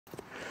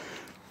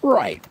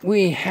Right,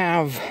 we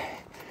have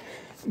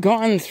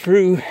gone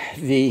through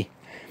the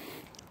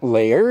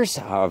layers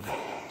of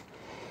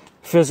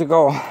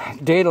physical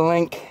data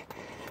link,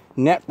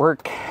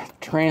 network,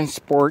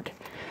 transport,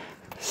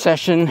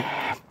 session,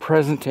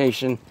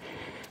 presentation,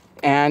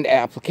 and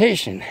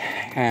application.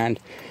 And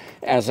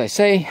as I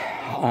say,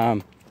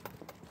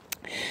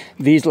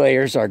 these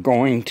layers are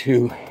going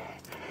to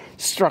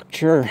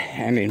structure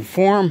and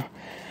inform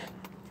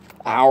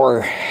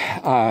our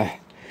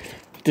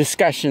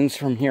discussions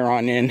from here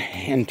on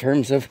in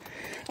terms of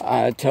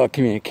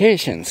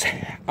telecommunications.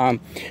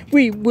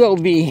 We will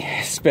be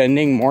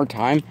spending more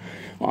time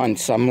on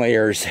some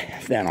layers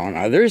than on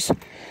others.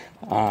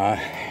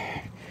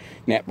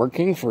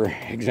 Networking, for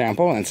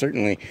example, and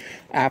certainly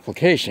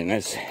application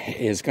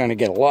is going to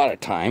get a lot of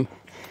time.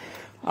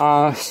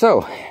 But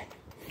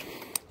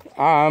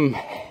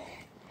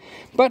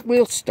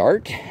we'll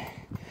start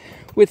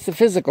with the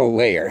physical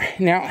layer.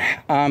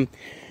 Now,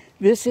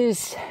 this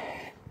is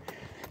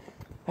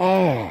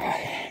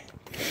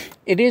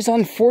it is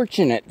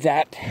unfortunate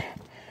that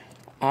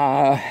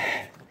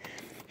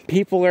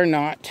people are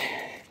not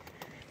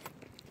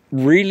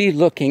really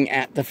looking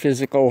at the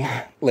physical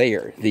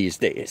layer these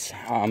days.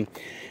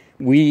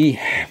 We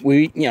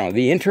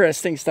the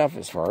interesting stuff,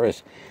 as far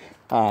as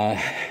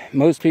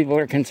most people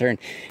are concerned,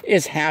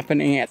 is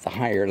happening at the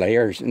higher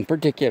layers, and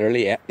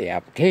particularly at the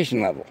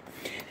application level.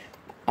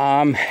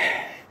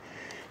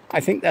 I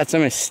think that's a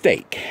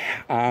mistake,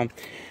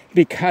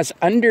 because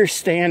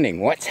understanding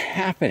what's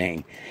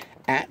happening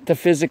at the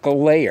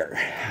physical layer,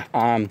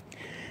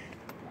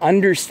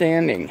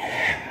 understanding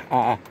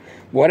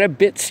what a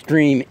bit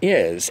stream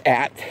is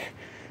at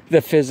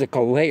the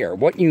physical layer,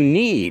 what you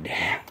need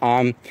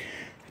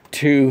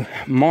to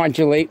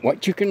modulate,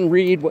 what you can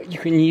read, what you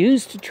can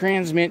use to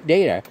transmit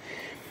data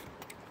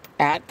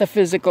at the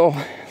physical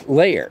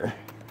layer,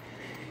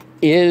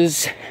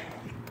 is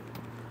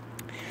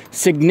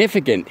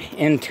significant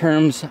in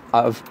terms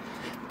of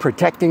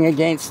protecting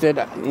against it,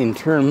 in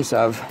terms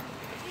of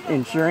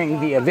ensuring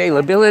the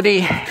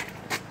availability.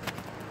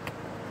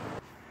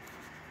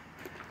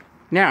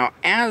 Now,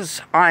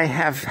 as I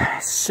have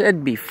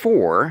said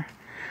before,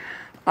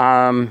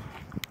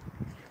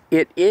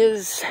 it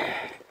is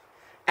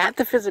at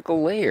the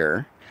physical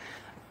layer,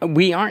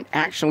 we aren't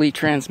actually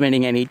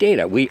transmitting any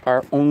data. We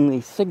are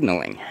only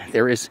signaling.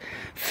 There is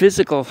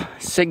physical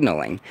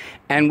signaling,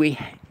 and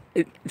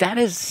that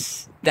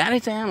is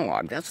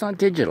analog. That's not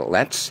digital.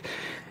 That's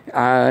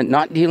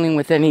not dealing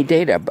with any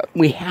data. But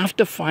we have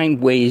to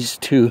find ways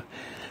to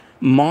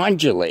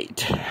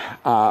modulate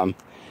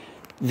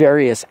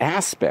various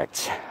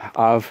aspects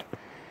of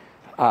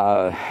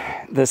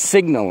the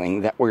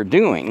signaling that we're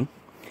doing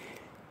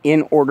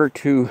in order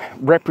to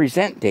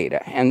represent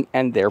data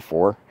and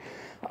therefore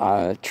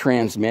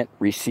transmit,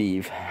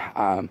 receive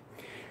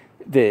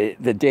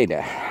the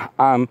data.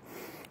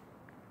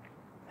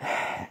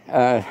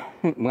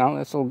 Well,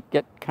 this will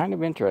get kind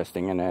of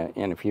interesting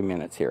in a few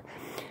minutes here.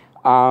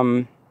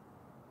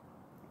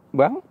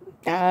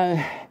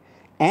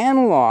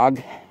 Analog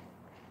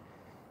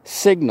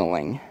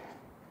signaling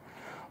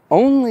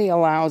only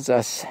allows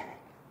us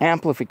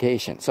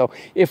amplification. So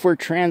if we're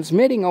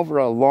transmitting over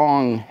a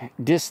long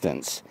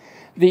distance,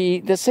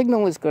 the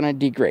signal is going to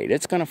degrade.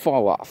 It's going to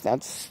fall off.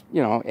 That's,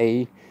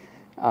 a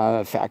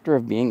factor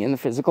of being in the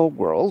physical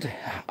world.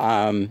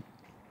 And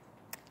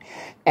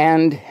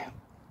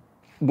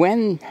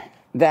when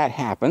that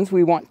happens,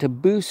 we want to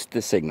boost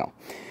the signal.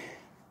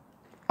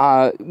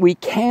 We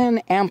can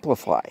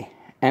amplify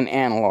an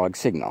analog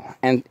signal,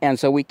 and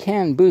so we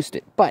can boost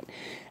it. But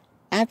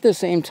at the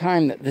same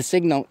time that the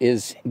signal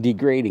is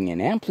degrading in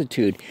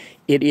amplitude,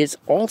 it is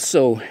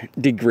also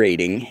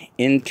degrading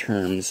in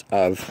terms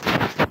of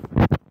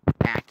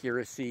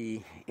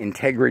accuracy,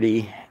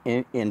 integrity,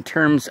 in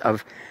terms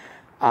of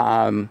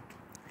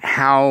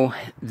how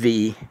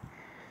the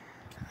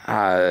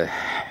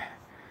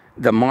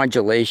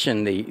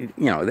modulation,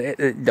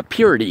 the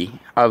purity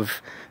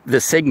of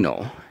the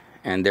signal,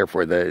 and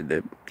therefore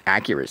the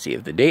accuracy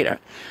of the data,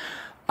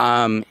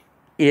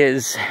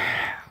 is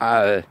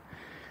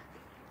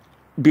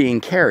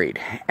being carried.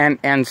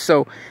 And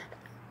so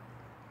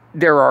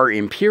there are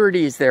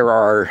impurities, there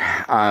are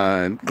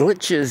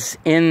glitches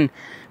in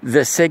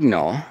the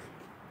signal,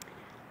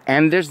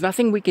 and there's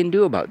nothing we can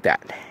do about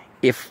that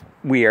if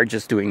we are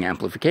just doing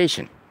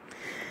amplification.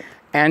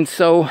 And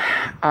so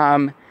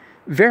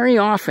very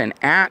often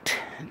at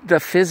the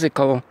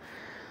physical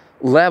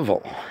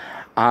level,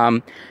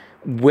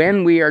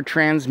 when we are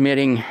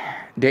transmitting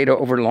data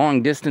over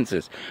long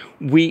distances,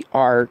 we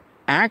are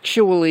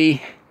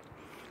actually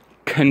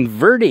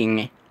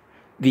converting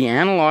the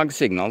analog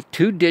signal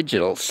to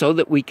digital so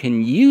that we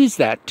can use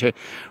that to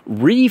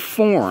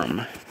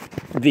reform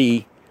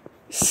the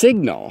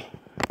signal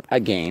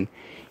again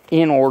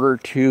in order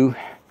to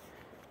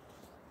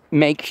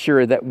make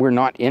sure that we're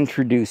not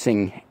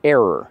introducing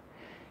error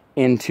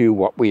into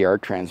what we are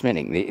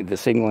transmitting, the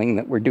signaling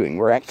that we're doing.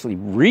 We're actually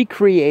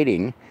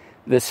recreating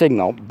the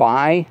signal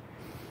by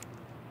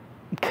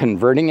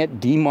converting it,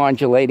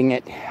 demodulating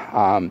it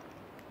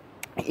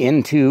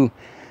into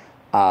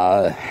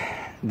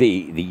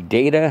the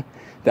data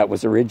that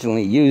was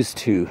originally used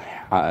to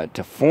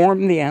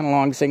form the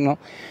analog signal,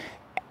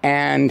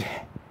 and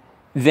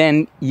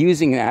then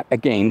using that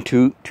again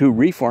to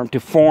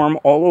form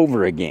all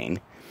over again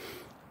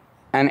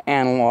an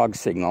analog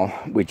signal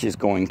which is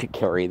going to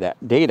carry that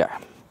data.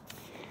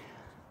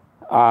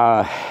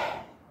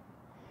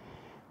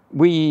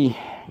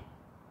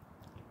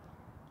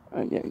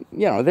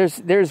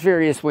 There's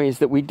various ways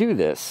that we do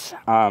this.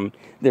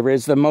 There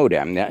is the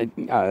modem,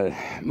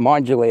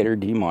 modulator,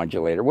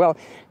 demodulator. Well,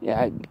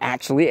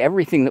 actually,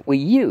 everything that we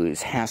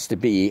use has to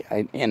be,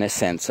 in a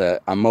sense, a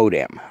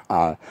modem.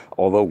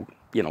 Although,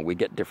 we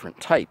get different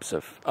types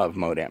of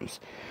modems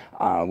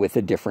with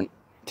the different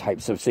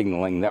types of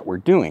signaling that we're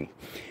doing.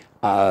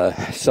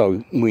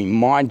 So we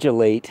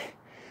modulate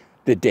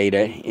the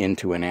data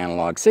into an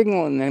analog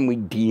signal, and then we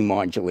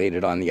demodulate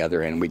it on the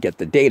other end. We get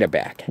the data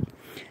back.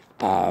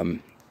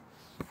 And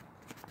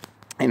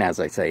as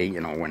I say,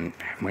 when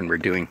we're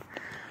doing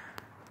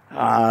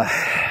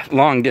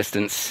long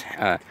distance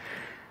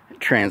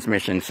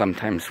transmission,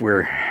 sometimes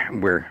we're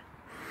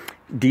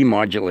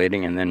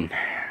demodulating and then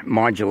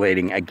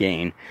modulating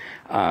again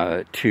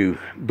to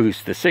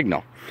boost the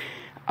signal.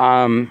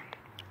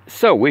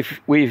 So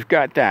we've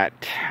got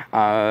that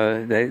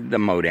the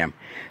modem.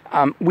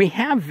 We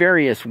have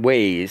various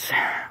ways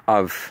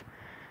of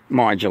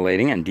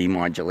modulating and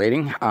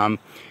demodulating.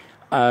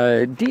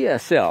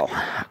 DSL,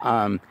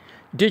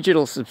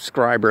 digital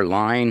subscriber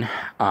line,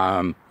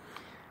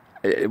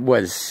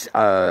 was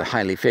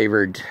highly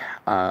favored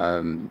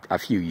a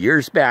few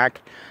years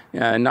back,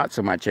 not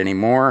so much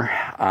anymore.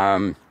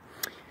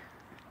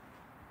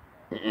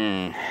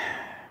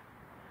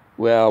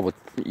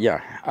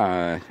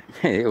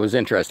 It was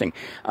interesting.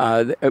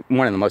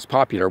 One of the most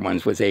popular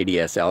ones was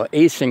ADSL,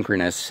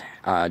 asynchronous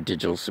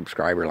digital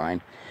subscriber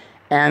line,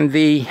 and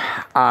the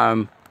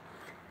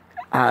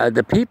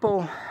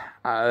people.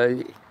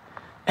 A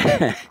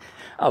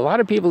lot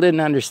of people didn't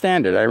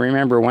understand it. I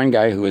remember one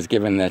guy who was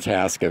given the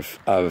task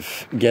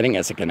of getting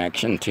us a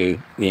connection to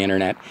the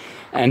internet,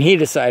 and he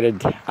decided,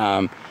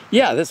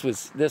 this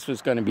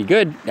was going to be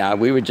good.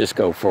 We would just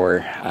go for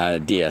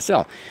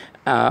DSL.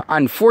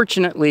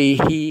 Unfortunately,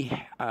 he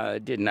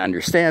didn't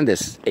understand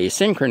this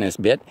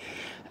asynchronous bit,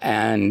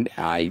 and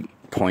I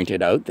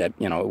pointed out that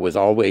it was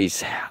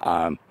always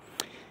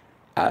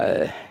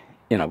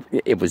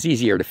it was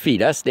easier to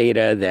feed us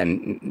data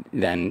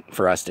than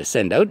for us to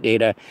send out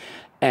data,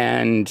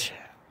 and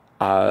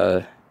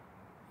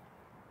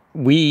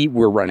we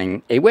were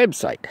running a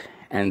website,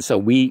 and so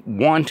we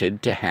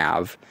wanted to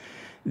have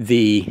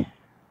the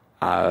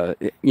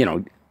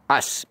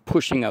us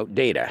pushing out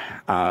data.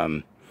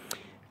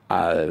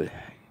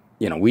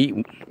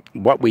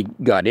 What we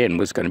got in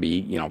was going to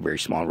be very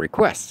small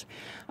requests.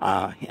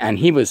 And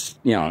he was,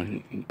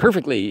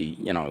 perfectly,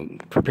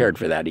 prepared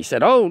for that. He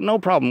said, "Oh, no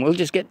problem. We'll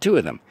just get 2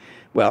 of them."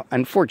 Well,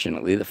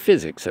 unfortunately, the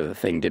physics of the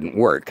thing didn't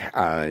work.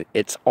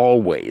 It's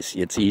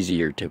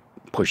easier to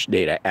push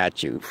data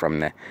at you from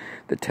the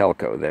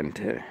telco than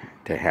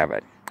to have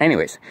it.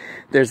 Anyways,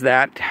 there's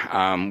that.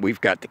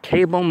 We've got the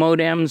cable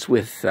modems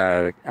with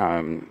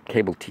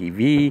cable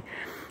TV.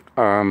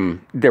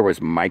 There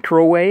was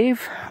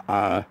microwave.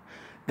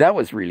 That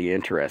was really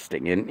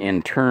interesting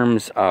in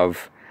terms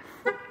of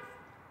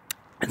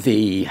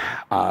the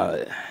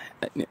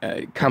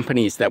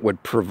companies that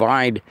would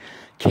provide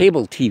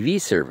cable TV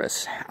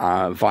service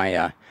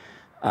via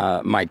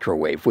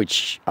microwave,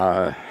 which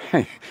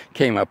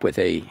came up with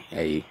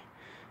a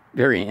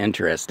very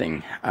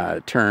interesting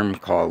term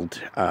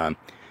called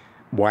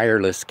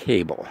wireless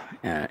cable,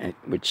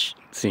 which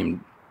seemed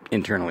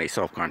internally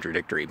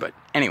self-contradictory. But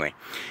anyway,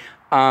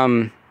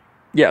 so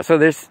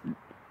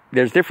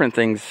there's different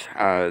things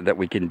that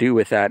we can do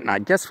with that, and I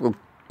guess we'll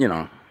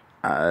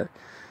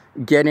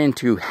get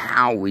into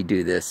how we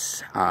do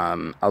this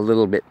a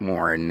little bit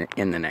more in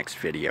the next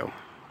video.